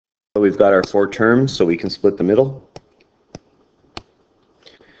So we've got our 4 terms, so we can split the middle.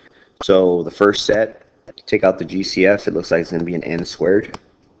 So the first set, take out the GCF, it looks like it's going to be an n squared.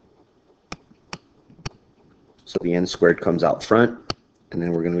 So the n squared comes out front, and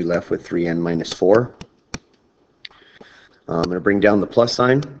then we're going to be left with 3n minus 4. I'm going to bring down the plus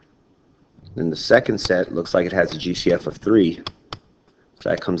sign. Then the second set looks like it has a GCF of 3. So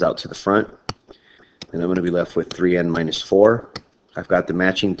that comes out to the front. And I'm going to be left with 3n minus 4. I've got the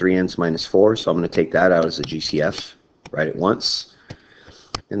matching 3n's minus 4, so I'm going to take that out as a GCF, write it once.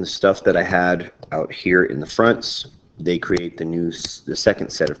 And the stuff that I had out here in the fronts, they create the second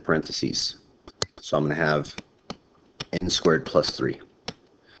set of parentheses. So I'm going to have n squared plus 3.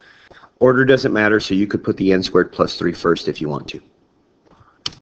 Order doesn't matter, so you could put the n squared plus 3 first if you want to.